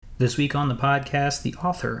This week on the podcast, the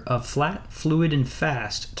author of Flat, Fluid, and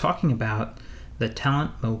Fast, talking about the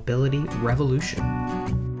talent mobility revolution.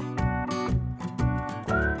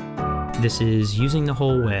 This is Using the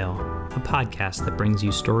Whole Whale, a podcast that brings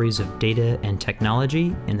you stories of data and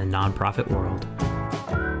technology in the nonprofit world.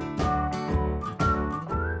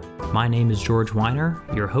 My name is George Weiner,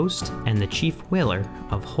 your host and the chief whaler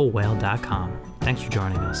of WholeWhale.com. Thanks for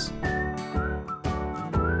joining us.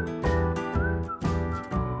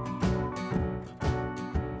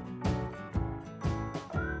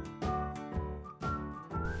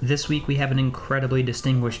 This week we have an incredibly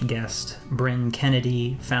distinguished guest, Bryn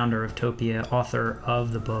Kennedy, founder of Topia, author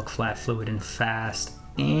of the book Flat, Fluid, and Fast,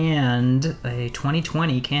 and a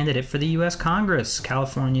 2020 candidate for the U.S. Congress,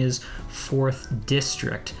 California's 4th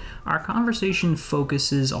District. Our conversation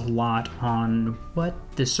focuses a lot on what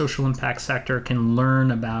the social impact sector can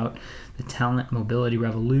learn about the talent mobility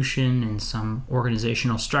revolution and some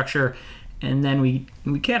organizational structure. And then we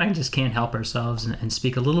just can't help ourselves and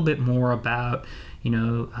speak a little bit more about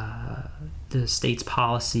the state's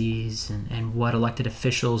policies and what elected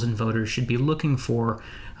officials and voters should be looking for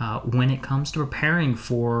when it comes to preparing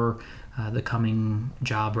for the coming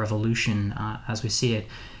job revolution as we see it.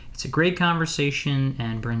 It's a great conversation,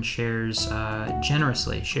 and Bryn shares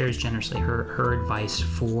generously her advice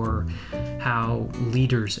for how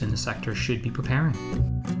leaders in the sector should be preparing.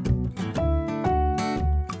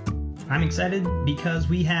 I'm excited because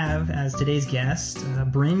we have, as today's guest,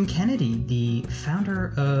 Bryn Kennedy, the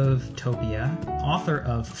founder of Topia, author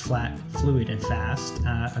of Flat, Fluid, and Fast,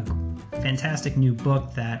 a fantastic new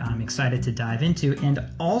book that I'm excited to dive into, and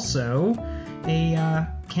also a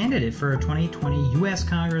candidate for 2020 U.S.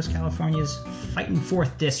 Congress, California's fighting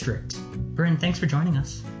 4th District. Bryn, thanks for joining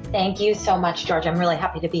us. Thank you so much, George. I'm really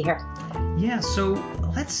happy to be here. Yeah, so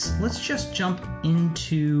let's just jump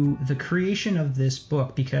into the creation of this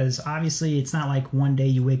book, because obviously it's not like one day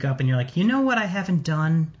you wake up and you're like, you know what I haven't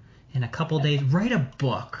done in a couple days? Write a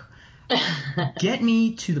book. Get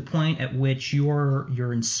me to the point at which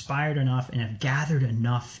you're inspired enough and have gathered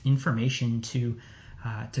enough information to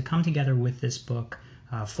come together with this book,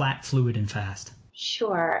 Flat, Fluid, and Fast.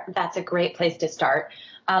 Sure. That's a great place to start.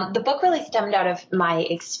 The book really stemmed out of my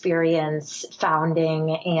experience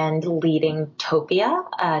founding and leading Topia,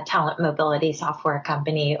 a talent mobility software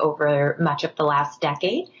company, over much of the last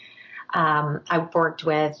decade. I've worked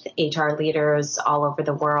with HR leaders all over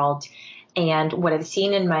the world, and what I've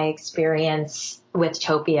seen in my experience with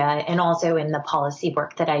Topia and also in the policy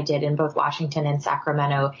work that I did in both Washington and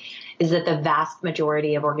Sacramento is that the vast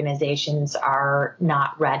majority of organizations are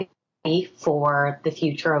not ready for the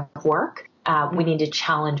future of work. We need to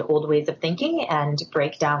challenge old ways of thinking and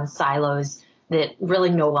break down silos that really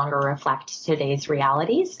no longer reflect today's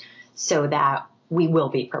realities so that we will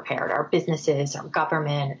be prepared. Our businesses, our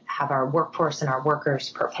government, have our workforce and our workers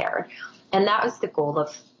prepared. And that was the goal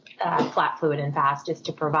of Flat, Fluid, and Fast, is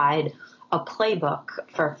to provide a playbook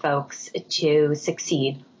for folks to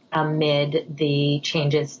succeed amid the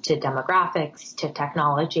changes to demographics, to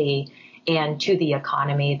technology, and to the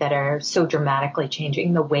economy that are so dramatically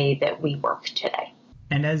changing the way that we work today.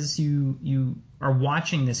 And as you are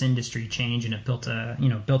watching this industry change and have built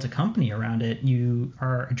a company around it, you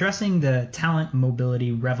are addressing the talent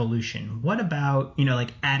mobility revolution. What about,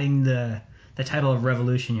 adding the title of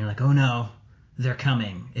revolution? You're like, oh no, they're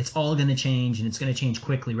coming. It's all going to change, and it's going to change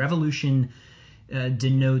quickly. Revolution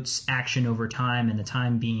denotes action over time, and the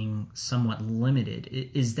time being somewhat limited.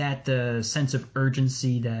 Is that the sense of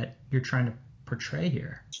urgency that you're trying to portray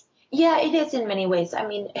here? Yeah, it is in many ways. I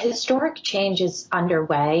mean, historic change is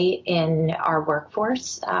underway in our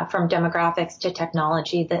workforce, from demographics to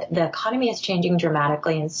technology. The economy is changing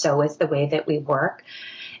dramatically, and so is the way that we work.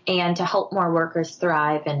 And to help more workers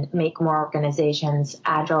thrive and make more organizations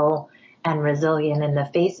agile and resilient in the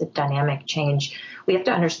face of dynamic change, we have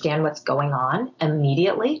to understand what's going on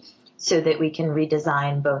immediately so that we can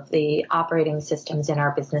redesign both the operating systems in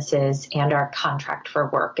our businesses and our contract for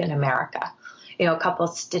work in America. A couple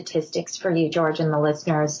of statistics for you, George, and the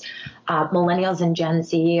listeners. Millennials and Gen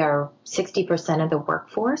Z are 60% of the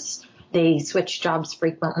workforce. They switch jobs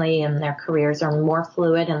frequently, and their careers are more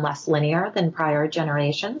fluid and less linear than prior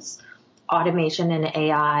generations. Automation and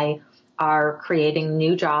AI are creating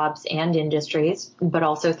new jobs and industries, but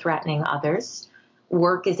also threatening others.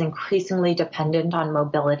 Work is increasingly dependent on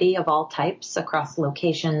mobility of all types across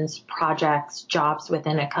locations, projects, jobs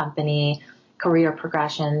within a company, career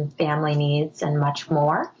progression, family needs, and much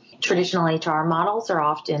more. Traditional HR models are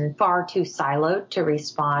often far too siloed to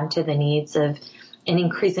respond to the needs of an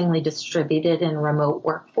increasingly distributed and remote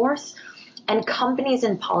workforce. And companies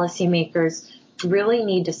and policymakers really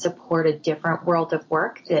need to support a different world of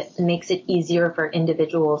work that makes it easier for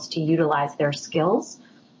individuals to utilize their skills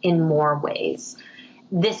in more ways.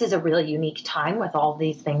 This is a really unique time with all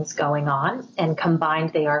these things going on, and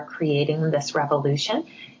combined they are creating this revolution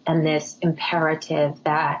and this imperative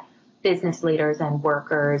that business leaders and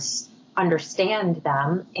workers understand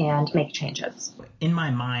them and make changes. In my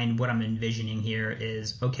mind, what I'm envisioning here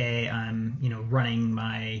is, okay, I'm, running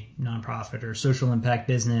my nonprofit or social impact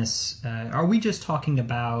business. Are we just talking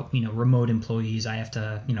about, remote employees? I have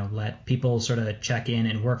to, let people sort of check in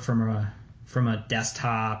and work from a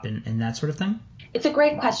desktop and that sort of thing? It's a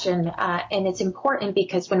great question, and it's important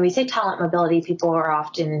because when we say talent mobility, people are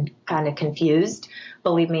often kind of confused.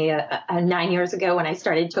 Believe me, 9 years ago when I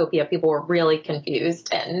started Topia, people were really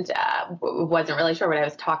confused and wasn't really sure what I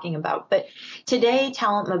was talking about. But today,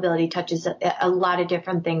 talent mobility touches a lot of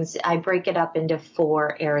different things. I break it up into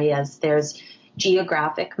 4 areas. There's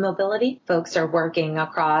geographic mobility. Folks are working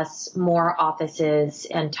across more offices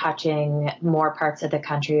and touching more parts of the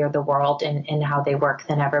country or the world in how they work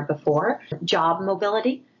than ever before. Job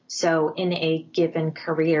mobility. So in a given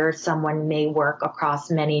career, someone may work across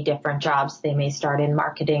many different jobs. They may start in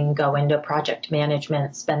marketing, go into project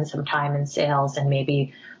management, spend some time in sales, and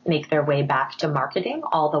maybe make their way back to marketing,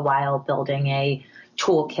 all the while building a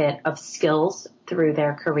toolkit of skills through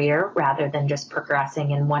their career rather than just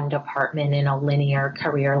progressing in one department in a linear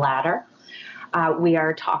career ladder. We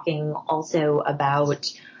are talking also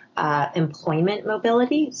about employment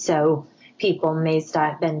mobility. So people may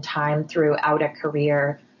spend time throughout a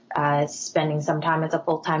career spending some time as a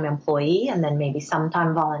full-time employee and then maybe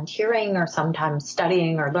sometime volunteering or sometimes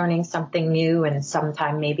studying or learning something new and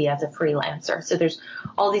sometime maybe as a freelancer. So there's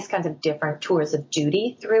all these kinds of different tours of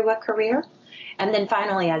duty through a career. And then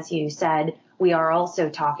finally, as you said, we are also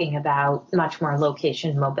talking about much more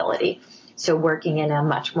location mobility. So working in a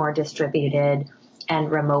much more distributed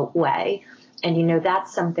and remote way. And,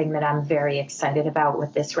 that's something that I'm very excited about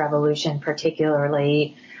with this revolution,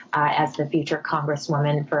 particularly as the future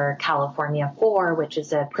Congresswoman for California 4, which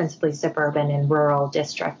is a principally suburban and rural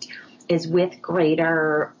district, is with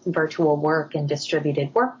greater virtual work and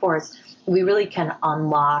distributed workforce, we really can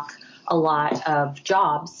unlock a lot of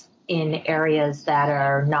jobs in areas that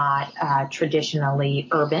are not traditionally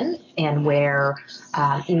urban and where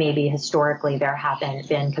maybe historically there haven't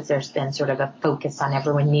been, because there's been sort of a focus on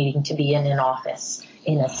everyone needing to be in an office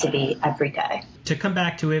in a city every day. To come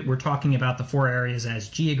back to it, we're talking about the 4 areas as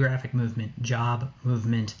geographic movement, job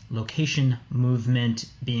movement, location movement,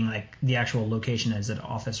 being like the actual location as an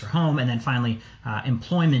office or home, and then finally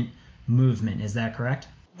employment movement. Is that correct?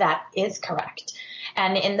 That is correct.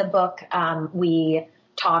 And in the book, we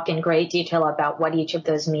talk in great detail about what each of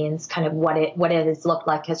those means, kind of what it has looked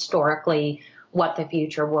like historically, what the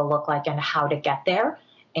future will look like, and how to get there.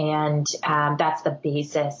 And that's the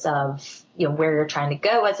basis of where you're trying to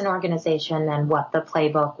go as an organization and what the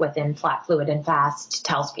playbook within Flat, Fluid, and Fast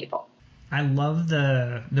tells people. I love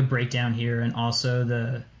the breakdown here, and also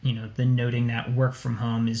the noting that work from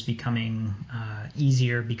home is becoming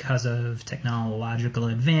easier because of technological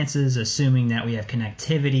advances, assuming that we have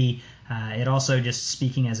connectivity. It also, just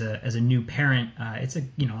speaking as a new parent,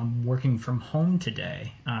 I'm working from home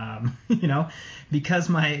today, because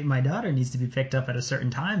my daughter needs to be picked up at a certain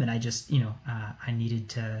time, and I just I needed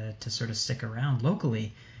to sort of stick around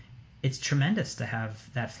locally. It's tremendous to have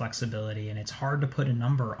that flexibility, and it's hard to put a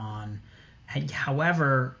number on.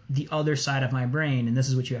 However, the other side of my brain, and this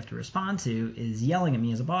is what you have to respond to, is yelling at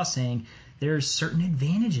me as a boss saying there's certain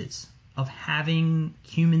advantages of having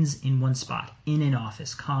humans in one spot, in an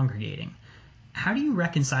office, congregating. How do you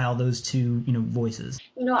reconcile those two, voices?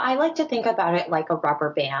 I like to think about it like a rubber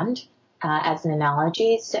band as an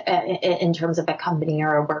analogy in terms of a company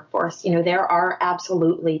or a workforce. There are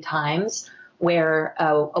absolutely times where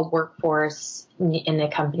a workforce in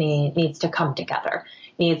a company needs to come together,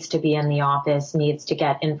 needs to be in the office, needs to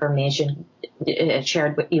get information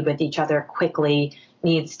shared with each other quickly,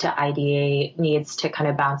 needs to ideate, needs to kind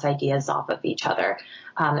of bounce ideas off of each other.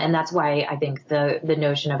 And that's why I think the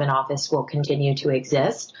notion of an office will continue to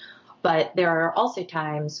exist. But there are also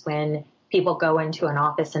times when people go into an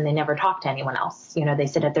office and they never talk to anyone else. They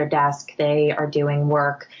sit at their desk, they are doing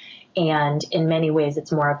work. And in many ways,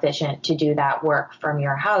 it's more efficient to do that work from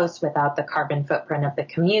your house without the carbon footprint of the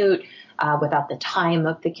commute, without the time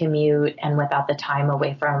of the commute, and without the time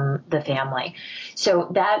away from the family. So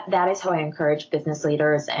that is how I encourage business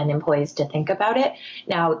leaders and employees to think about it.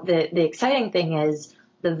 Now, the exciting thing is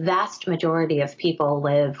the vast majority of people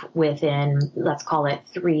live within, let's call it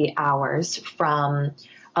 3 hours from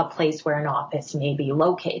a place where an office may be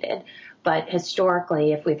located. But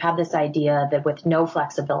historically, if we've had this idea that with no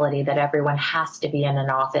flexibility that everyone has to be in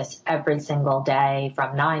an office every single day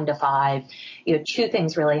from 9 to 5, two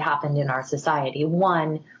things really happened in our society.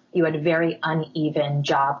 One, you had very uneven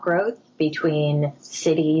job growth between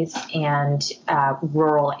cities and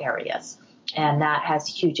rural areas. And that has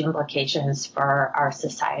huge implications for our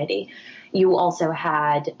society. You also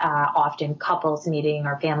had often couples needing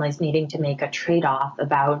or families needing to make a trade-off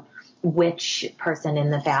about which person in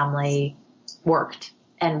the family worked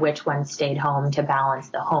and which one stayed home to balance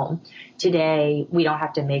the home. Today, we don't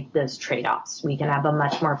have to make those trade-offs. We can have a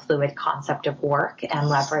much more fluid concept of work and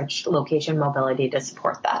leverage location mobility to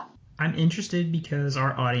support that. I'm interested because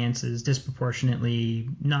our audience is disproportionately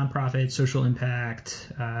nonprofit, social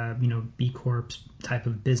impact, B Corp type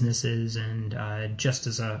of businesses, and just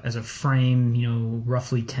as a frame,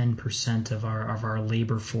 roughly 10% of our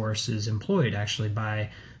labor force is employed actually by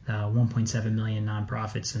 1.7 million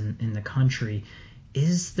nonprofits in the country.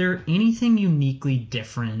 Is there anything uniquely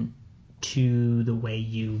different to the way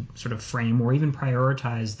you sort of frame or even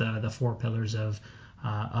prioritize the four pillars of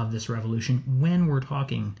this revolution when we're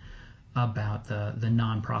talking about the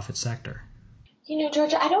nonprofit sector?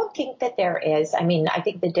 Georgia, I don't think that there is. I mean, I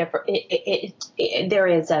think there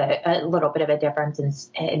is a little bit of a difference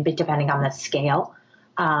depending on the scale.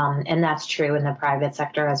 And that's true in the private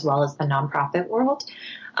sector as well as the nonprofit world.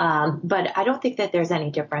 But I don't think that there's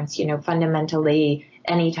any difference. Fundamentally,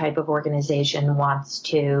 any type of organization wants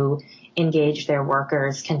to engage their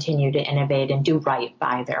workers, continue to innovate, and do right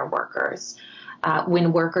by their workers.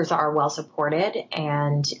 When workers are well supported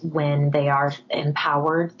and when they are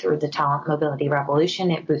empowered through the talent mobility revolution,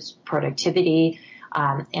 it boosts productivity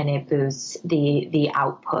and it boosts the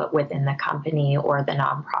output within the company or the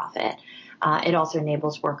nonprofit. It also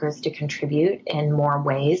enables workers to contribute in more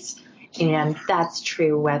ways. And that's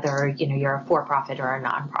true whether, you're a for-profit or a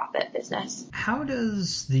nonprofit business. How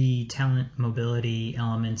does the talent mobility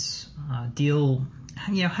elements deal?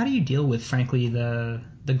 How do you deal with, frankly, the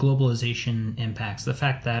globalization impacts? The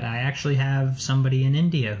fact that I actually have somebody in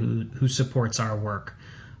India who supports our work,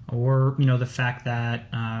 or the fact that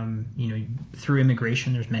through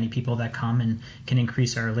immigration there's many people that come and can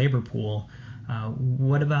increase our labor pool.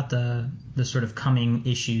 What about the sort of coming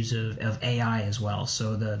issues of AI as well?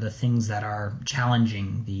 So the things that are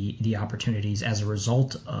challenging the opportunities as a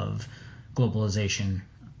result of globalization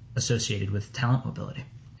associated with talent mobility.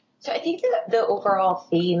 So I think that the overall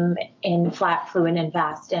theme in Flat, Fluid, and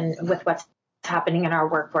Fast and with what's happening in our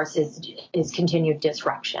workforce is continued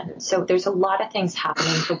disruption. So there's a lot of things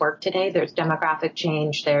happening to work today. There's demographic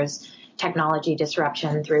change. There's technology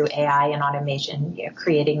disruption through AI and automation,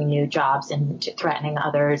 creating new jobs and threatening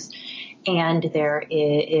others. And there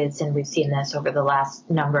is, and we've seen this over the last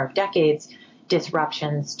number of decades,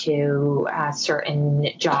 disruptions to certain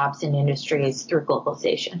jobs and industries through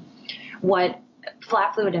globalization. What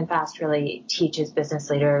Flat, Fluid, and Fast really teaches business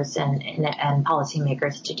leaders and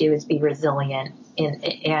policymakers to do is be resilient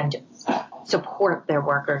and support their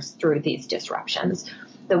workers through these disruptions.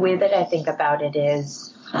 The way that I think about it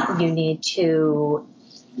is you need to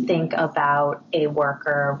think about a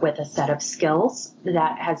worker with a set of skills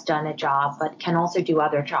that has done a job but can also do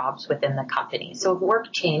other jobs within the company. So if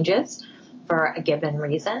work changes for a given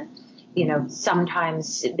reason,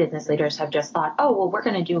 sometimes business leaders have just thought, oh, well, we're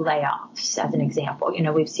going to do layoffs as an example.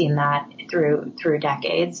 We've seen that through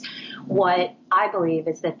decades. What I believe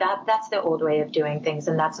is that's the old way of doing things,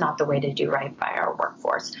 and that's not the way to do right by our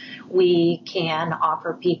workforce. We can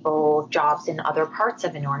offer people jobs in other parts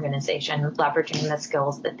of an organization, leveraging the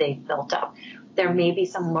skills that they've built up. There may be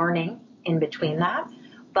some learning in between that,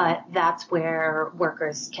 but that's where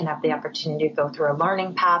workers can have the opportunity to go through a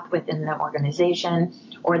learning path within the organization,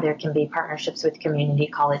 or there can be partnerships with community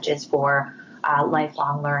colleges for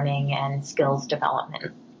lifelong learning and skills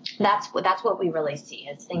development. That's what we really see,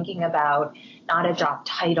 is thinking about not a job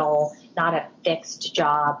title, not a fixed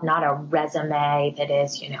job, not a resume that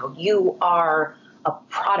is, you are a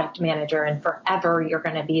product manager and forever you're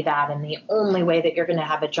going to be that. And the only way that you're going to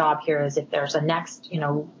have a job here is if there's a next,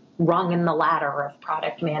 rung in the ladder of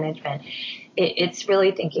product management. It's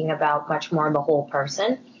really thinking about much more the whole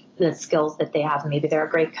person, the skills that they have. Maybe they're a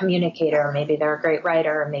great communicator, maybe they're a great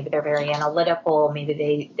writer, maybe they're very analytical,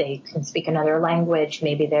 maybe they can speak another language,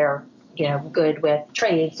 maybe they're good with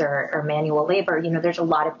trades or manual labor. There's a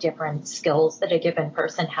lot of different skills that a given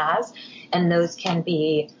person has, and those can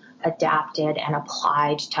be adapted and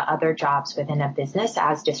applied to other jobs within a business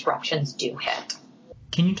as disruptions do hit.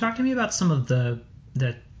 Can you talk to me about some of the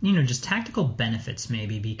just tactical benefits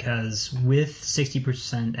maybe, because with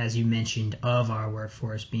 60%, as you mentioned, of our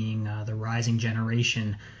workforce being the rising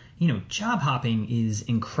generation, job hopping is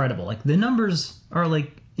incredible. Like the numbers are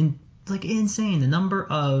insane. The number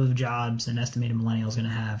of jobs an estimated millennial is going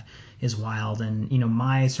to have is wild. And,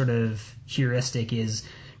 my sort of heuristic is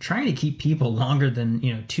trying to keep people longer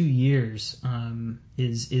than, 2 years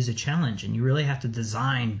is a challenge. And you really have to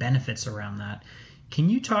design benefits around that. Can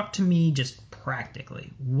you talk to me just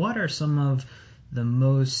practically? What are some of the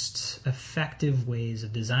most effective ways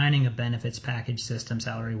of designing a benefits package, system,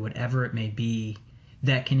 salary, whatever it may be,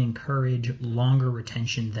 that can encourage longer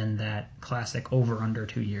retention than that classic over under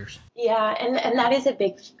 2 years? Yeah, and that is a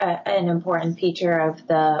big, an important feature of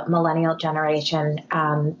the millennial generation.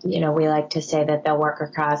 We like to say that they'll work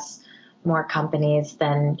across more companies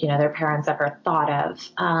than, their parents ever thought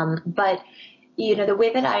of. But the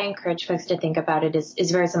way that I encourage folks to think about it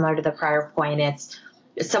is very similar to the prior point. It's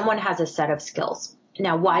someone has a set of skills.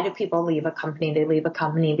 Now, why do people leave a company? They leave a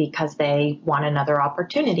company because they want another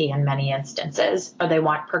opportunity in many instances, or they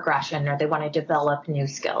want progression, or they want to develop new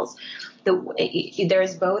skills.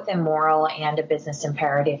 There's both a moral and a business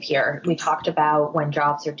imperative here. We talked about when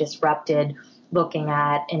jobs are disrupted, looking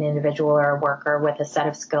at an individual or a worker with a set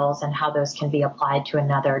of skills and how those can be applied to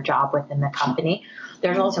another job within the company.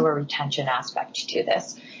 There's also a retention aspect to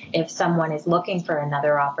this. If someone is looking for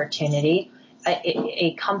another opportunity,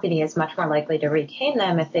 a company is much more likely to retain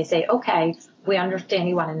them if they say, okay, we understand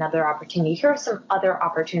you want another opportunity. Here are some other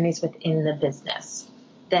opportunities within the business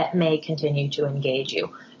that may continue to engage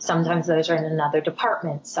you. Sometimes those are in another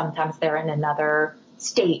department. Sometimes they're in another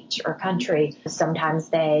state or country. Sometimes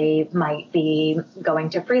they might be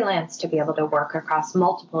going to freelance to be able to work across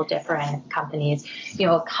multiple different companies.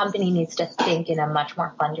 A company needs to think in a much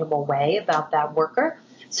more fungible way about that worker,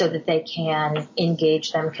 so that they can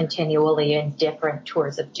engage them continually in different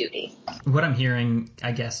tours of duty. What I'm hearing,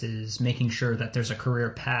 I guess, is making sure that there's a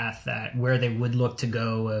career path that where they would look to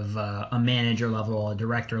go of a manager level, a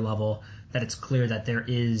director level, that it's clear that there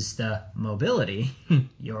is the mobility,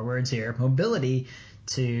 your words here, mobility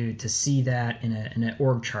to see that in an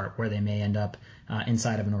org chart where they may end up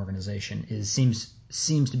inside of an organization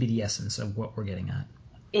seems to be the essence of what we're getting at.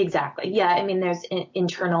 Exactly. Yeah. I mean, there's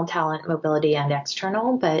internal talent mobility and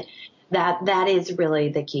external, but that is really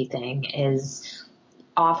the key thing, is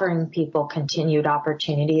offering people continued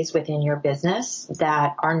opportunities within your business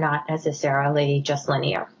that are not necessarily just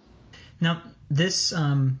linear. Now, this,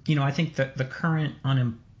 I think that the current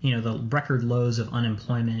the record lows of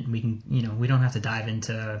unemployment, we don't have to dive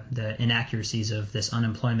into the inaccuracies of this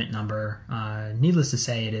unemployment number. Needless to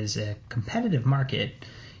say, it is a competitive market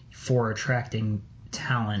for attracting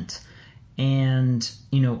talent. And,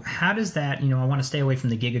 how does that, I want to stay away from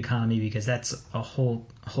the gig economy because that's a whole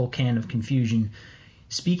can of confusion.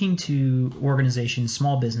 Speaking to organizations,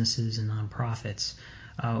 small businesses and nonprofits,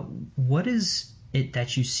 what is it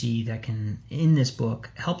that you see that can, in this book,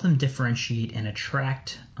 help them differentiate and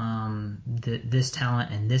attract this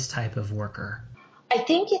talent and this type of worker? I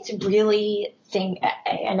think it's really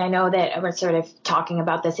and I know that we're sort of talking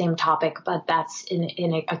about the same topic, but that's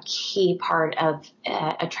in a key part of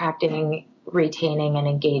attracting, retaining, and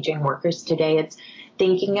engaging workers today. It's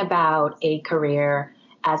thinking about a career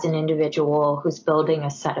as an individual who's building a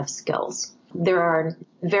set of skills. There are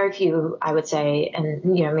very few, I would say, and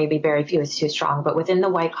maybe very few is too strong, but within the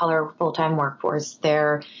white collar full-time workforce,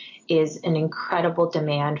 there is an incredible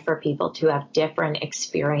demand for people to have different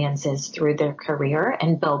experiences through their career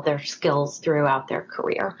and build their skills throughout their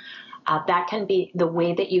career. That can be the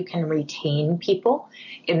way that you can retain people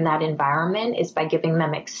in that environment is by giving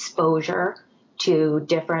them exposure to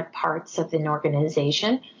different parts of an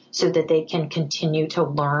organization so that they can continue to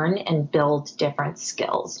learn and build different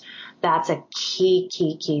skills. That's a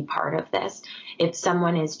key part of this. If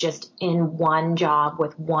someone is just in one job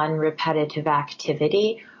with one repetitive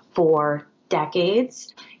activity for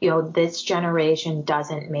decades, this generation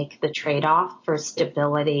doesn't make the trade-off for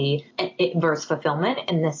stability versus fulfillment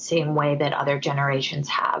in the same way that other generations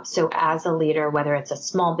have. So as a leader, whether it's a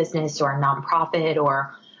small business or a nonprofit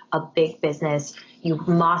or a big business, you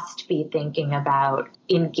must be thinking about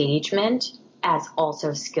engagement as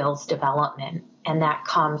also skills development. And that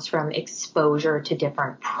comes from exposure to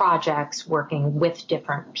different projects, working with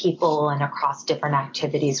different people and across different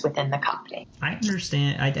activities within the company. I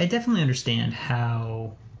understand. I definitely understand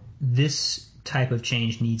how this type of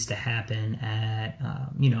change needs to happen at,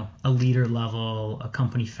 a leader level, a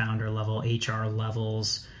company founder level, HR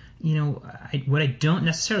levels. What I don't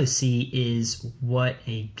necessarily see is what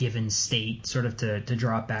a given state, sort of to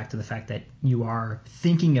draw it back to the fact that you are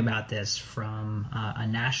thinking about this from a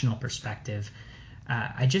national perspective.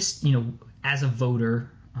 I just, as a voter,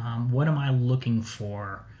 what am I looking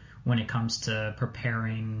for when it comes to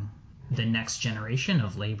preparing the next generation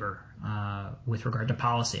of labor with regard to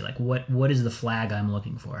policy? Like, what is the flag I'm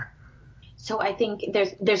looking for? So I think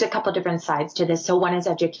there's a couple different sides to this. So one is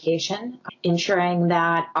education, ensuring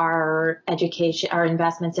that our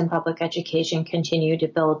investments in public education continue to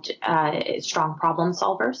build strong problem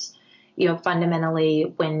solvers.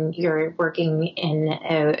 Fundamentally, when you're working in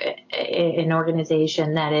an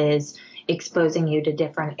organization that is exposing you to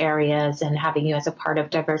different areas and having you as a part of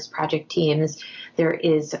diverse project teams, there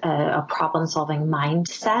is a problem-solving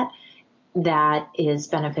mindset that is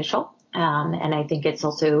beneficial. And I think it's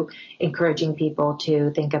also encouraging people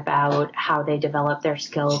to think about how they develop their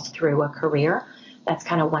skills through a career. That's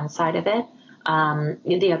kind of one side of it.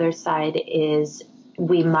 The other side is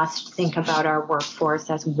we must think about our workforce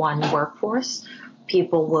as one workforce.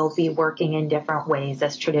 People will be working in different ways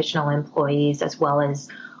as traditional employees as well as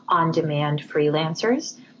on-demand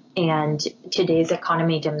freelancers. And today's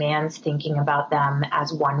economy demands thinking about them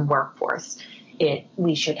as one workforce.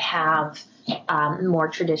 We should have more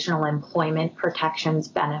traditional employment protections,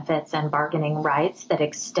 benefits, and bargaining rights that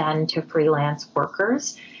extend to freelance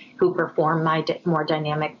workers who perform more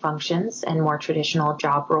dynamic functions and more traditional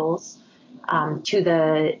job roles. To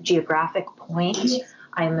the geographic point,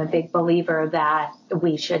 I'm a big believer that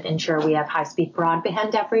we should ensure we have high-speed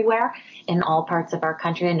broadband everywhere in all parts of our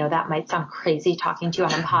country. I know that might sound crazy talking to you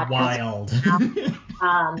on a podcast.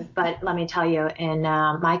 Wild. But let me tell you, in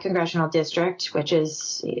my congressional district, which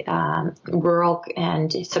is rural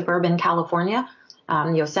and suburban California,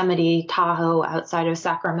 Yosemite, Tahoe, outside of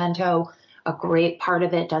Sacramento, a great part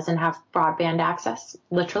of it doesn't have broadband access,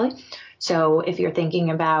 literally. So if you're thinking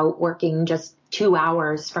about working just 2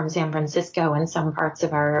 hours from San Francisco in some parts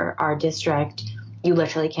of our district, you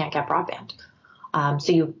literally can't get broadband.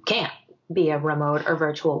 So you can't be a remote or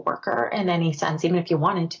virtual worker in any sense, even if you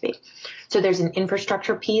wanted to be. So there's an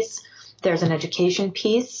infrastructure piece, there's an education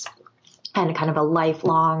piece, and kind of a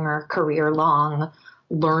lifelong or career-long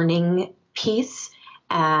learning piece.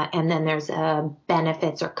 And then there's a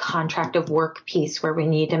benefits or contract of work piece where we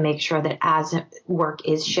need to make sure that as work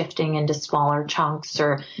is shifting into smaller chunks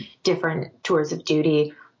or different tours of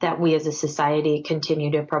duty, that we as a society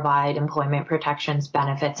continue to provide employment protections,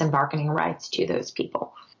 benefits, and bargaining rights to those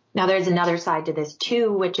people. Now, there's another side to this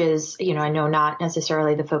too, which is, I know not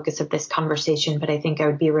necessarily the focus of this conversation, but I think I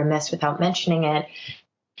would be remiss without mentioning it.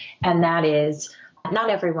 And that is, not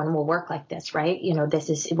everyone will work like this, right?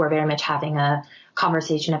 We're very much having a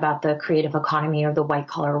conversation about the creative economy or the white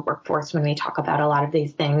collar workforce when we talk about a lot of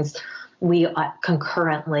these things. We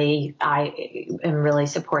concurrently, I am really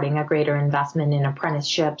supporting a greater investment in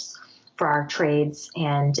apprenticeships for our trades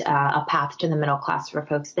and a path to the middle class for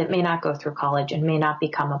folks that may not go through college and may not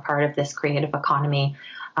become a part of this creative economy,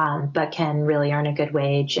 but can really earn a good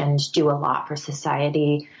wage and do a lot for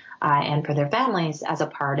society and for their families as a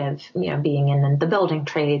part of, being in the building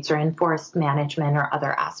trades or in forest management or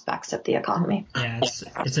other aspects of the economy. Yeah,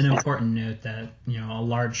 it's an important note that, a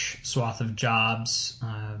large swath of jobs,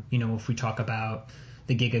 if we talk about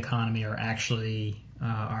the gig economy, are actually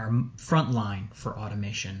our front line for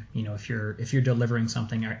automation. If you're delivering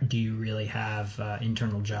something, do you really have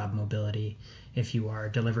internal job mobility? If you are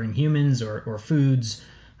delivering humans or foods,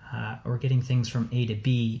 or getting things from A to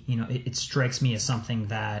B, it strikes me as something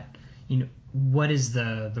that, what is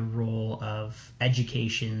the role of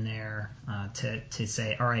education there to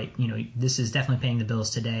say, all right, this is definitely paying the bills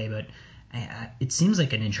today, but it seems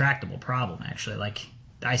like an intractable problem, actually. Like,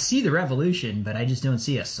 I see the revolution, but I just don't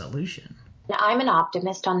see a solution. Now, I'm an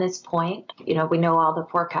optimist on this point. We know all the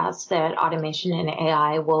forecasts that automation and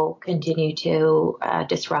AI will continue to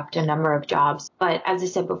disrupt a number of jobs. But as I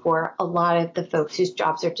said before, a lot of the folks whose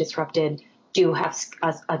jobs are disrupted do have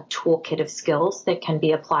a toolkit of skills that can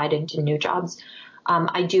be applied into new jobs.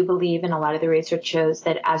 I do believe, and a lot of the research shows,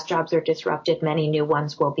 that as jobs are disrupted, many new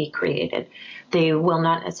ones will be created. They will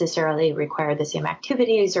not necessarily require the same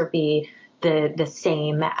activities or be the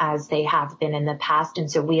same as they have been in the past.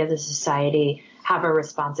 And so we as a society have a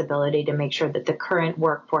responsibility to make sure that the current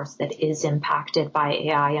workforce that is impacted by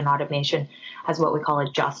AI and automation has what we call a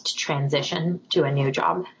just transition to a new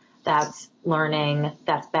job. That's learning,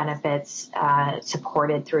 that's benefits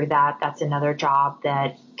supported through that. That's another job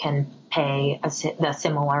that can pay the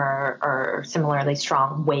similar or similarly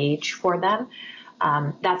strong wage for them.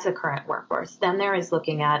 That's the current workforce. Then there is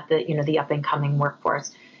looking at the up and coming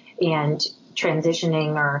workforce and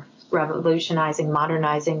transitioning or revolutionizing,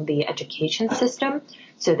 modernizing the education system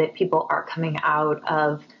so that people are coming out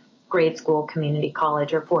of grade school, community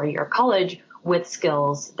college, or four-year college with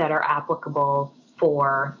skills that are applicable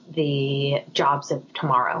for the jobs of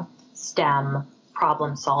tomorrow. STEM,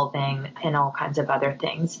 problem solving, and all kinds of other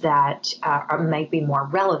things that might be more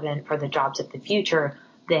relevant for the jobs of the future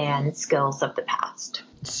than skills of the past.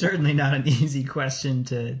 Certainly not an easy question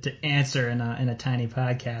to answer in a tiny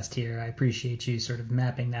podcast here. I appreciate you sort of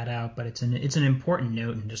mapping that out, but it's an important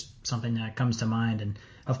note and just something that comes to mind. And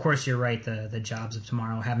of course, you're right. The jobs of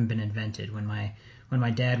tomorrow haven't been invented. When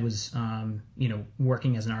my dad was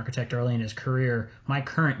working as an architect early in his career, my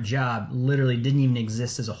current job literally didn't even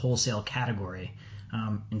exist as a wholesale category.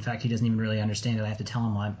 In fact, he doesn't even really understand it. I have to tell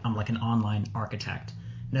him I'm like an online architect.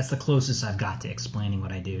 And that's the closest I've got to explaining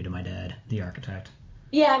what I do to my dad, the architect.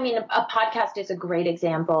 Yeah, I mean, a podcast is a great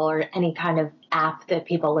example, or any kind of app that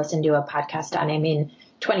people listen to a podcast on. I mean,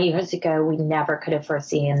 20 years ago, we never could have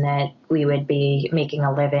foreseen that we would be making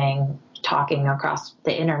a living talking across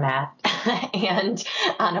the internet and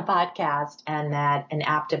on a podcast, and that an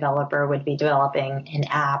app developer would be developing an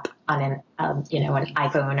app on an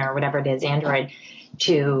iPhone or whatever it is, Android,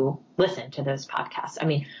 to listen to those podcasts. I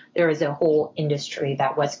mean, there is a whole industry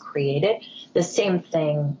that was created. The same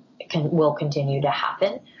thing will continue to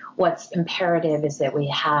happen. What's imperative is that we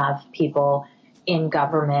have people in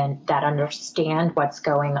government that understand what's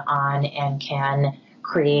going on and can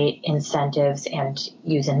create incentives and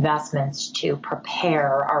use investments to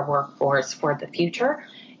prepare our workforce for the future,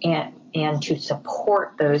 and to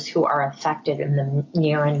support those who are affected in the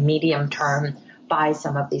near and medium term by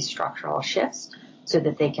some of these structural shifts, so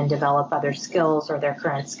that they can develop other skills, or their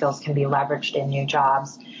current skills can be leveraged in new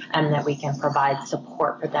jobs, and that we can provide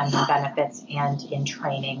support for them in benefits and in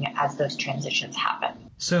training as those transitions happen.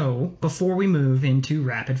 So before we move into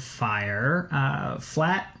rapid fire,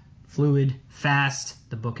 flat, fluid, fast,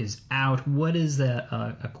 the book is out. What is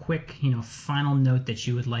a quick, final note that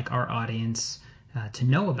you would like our audience to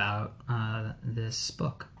know about this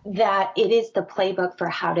book? That it is the playbook for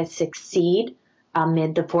how to succeed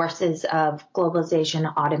amid the forces of globalization,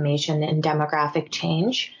 automation, and demographic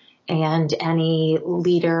change. And any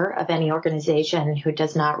leader of any organization who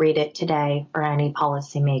does not read it today, or any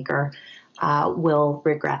policymaker, will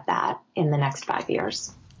regret that in the next 5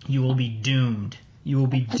 years. You will be doomed. You will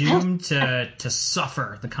be doomed to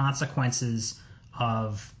suffer the consequences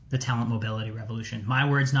of the talent mobility revolution. My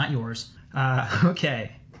words, not yours.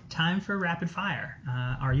 Okay, time for rapid fire.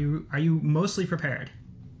 Are you mostly prepared?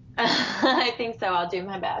 I think so. I'll do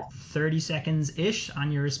my best. 30 seconds-ish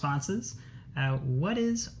on your responses. What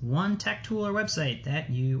is one tech tool or website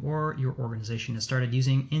that you or your organization has started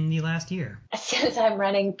using in the last year? Since I'm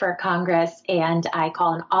running for Congress and I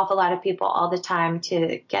call an awful lot of people all the time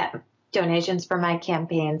to get donations for my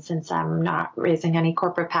campaign, since I'm not raising any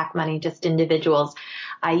corporate PAC money, just individuals,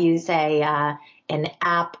 I use an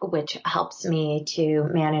app which helps me to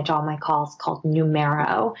manage all my calls called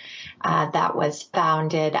Numero. That was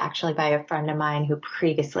founded actually by a friend of mine who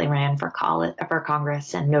previously ran for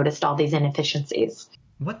Congress and noticed all these inefficiencies.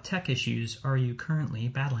 What tech issues are you currently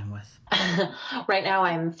battling with? Right now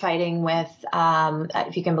I'm fighting with,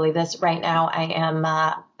 if you can believe this, right now I am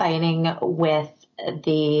fighting with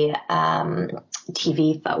the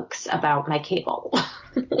TV folks about my cable.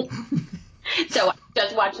 So I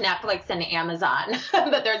just watch Netflix and Amazon,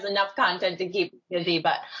 but there's enough content to keep me busy.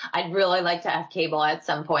 But I'd really like to have cable at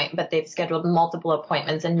some point, but they've scheduled multiple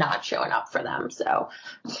appointments and not showing up for them. So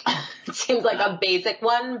it seems like a basic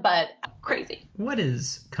one, but crazy. What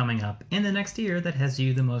is coming up in the next year that has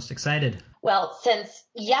you the most excited? Well, since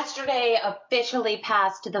yesterday officially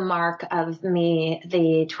passed the mark of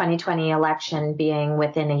the 2020 election being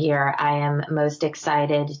within a year, I am most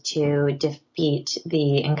excited to defeat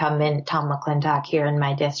the incumbent Tom McClintock here in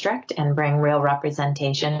my district and bring real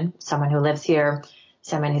representation, someone who lives here,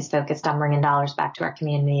 someone who's focused on bringing dollars back to our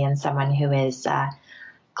community, and someone who is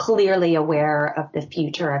clearly aware of the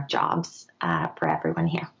future of jobs for everyone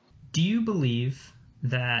here. Do you believe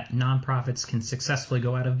that nonprofits can successfully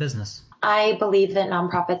go out of business? I believe that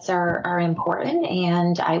nonprofits are important,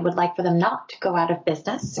 and I would like for them not to go out of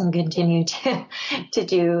business and continue to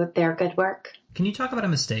do their good work. Can you talk about a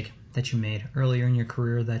mistake that you made earlier in your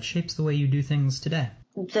career that shapes the way you do things today?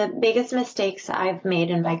 The biggest mistakes I've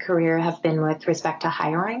made in my career have been with respect to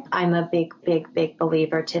hiring. I'm a big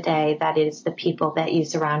believer today that it is the people that you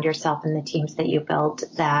surround yourself and the teams that you build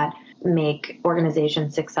that make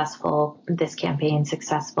organizations successful, this campaign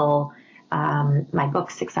successful, my book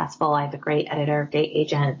successful. I have a great editor, great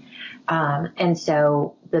agent. And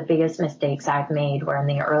so the biggest mistakes I've made were in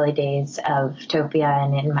the early days of Topia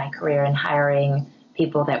and in my career in hiring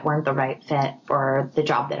people that weren't the right fit for the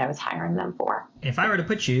job that I was hiring them for. If I were to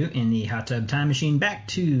put you in the hot tub time machine back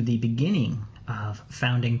to the beginning of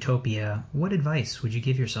founding Topia, what advice would you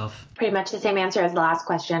give yourself? Pretty much the same answer as the last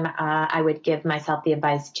question. I would give myself the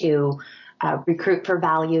advice to recruit for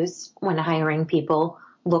values when hiring people,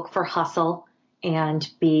 look for hustle, and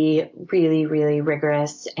be really, really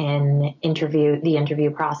rigorous in the interview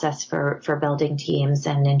process for building teams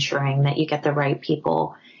and ensuring that you get the right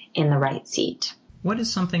people in the right seat. What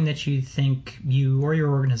is something that you think you or your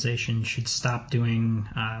organization should stop doing,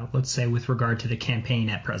 let's say, with regard to the campaign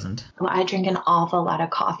at present? Well, I drink an awful lot of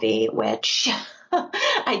coffee, which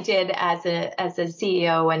I did as a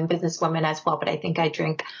CEO and businesswoman as well, but I think I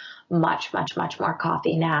drink much, much, much more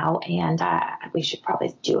coffee now, and we should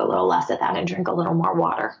probably do a little less of that and drink a little more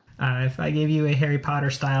water. If I gave you a Harry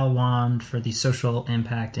Potter style wand for the social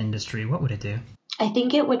impact industry, what would it do? I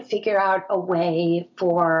think it would figure out a way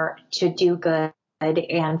to do good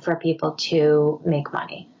and for people to make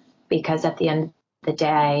money, because at the end of the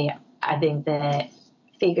day, I think that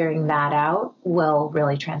figuring that out will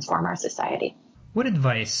really transform our society. What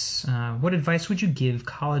advice would you give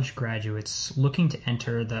college graduates looking to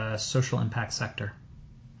enter the social impact sector?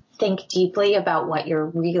 Think deeply about what you're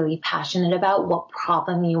really passionate about, what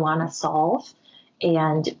problem you want to solve,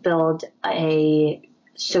 and build a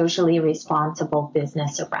socially responsible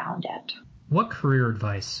business around it. What career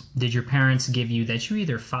advice did your parents give you that you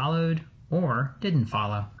either followed or didn't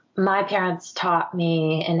follow? My parents taught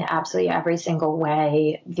me in absolutely every single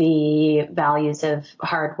way the values of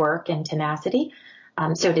hard work and tenacity.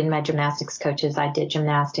 So did my gymnastics coaches. I did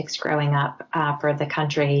gymnastics growing up for the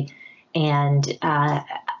country, and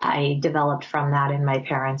I developed from that in my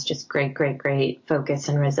parents just great focus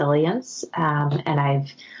and resilience. And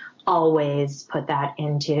I've always put that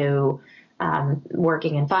into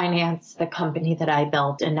working in finance, the company that I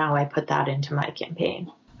built, and now I put that into my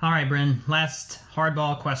campaign. All right, Bryn, last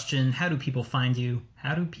hardball question. How do people find you?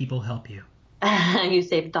 How do people help you? You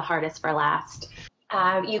saved the hardest for last.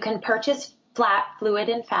 You can purchase Flat, Fluid,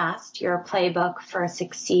 and Fast, your playbook for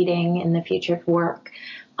succeeding in the future of work,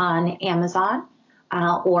 on Amazon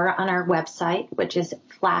or on our website, which is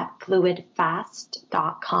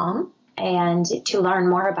flatfluidfast.com. And to learn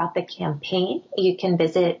more about the campaign, you can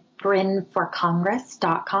visit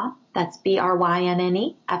brynforcongress.com. That's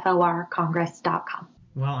BRYNNEFOR Congress.com.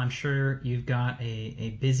 Well, I'm sure you've got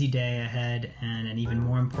a busy day ahead and an even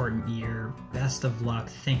more important year. Best of luck.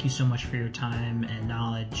 Thank you so much for your time and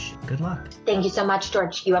knowledge. Good luck. Thank you so much,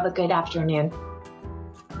 George. You have a good afternoon.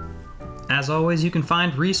 As always, you can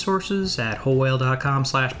find resources at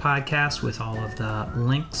wholewhale.com/podcast with all of the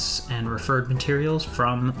links and referred materials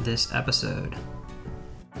from this episode.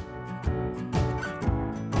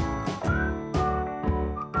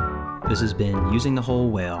 This has been Using the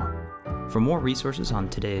Whole Whale. For more resources on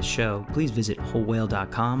today's show, please visit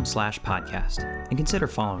wholewhale.com/podcast and consider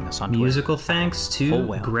following us on Twitter. Musical thanks to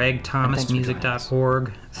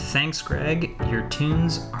GregThomasMusic.org. Thanks, Greg. Your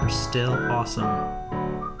tunes are still awesome.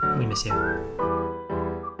 We miss you.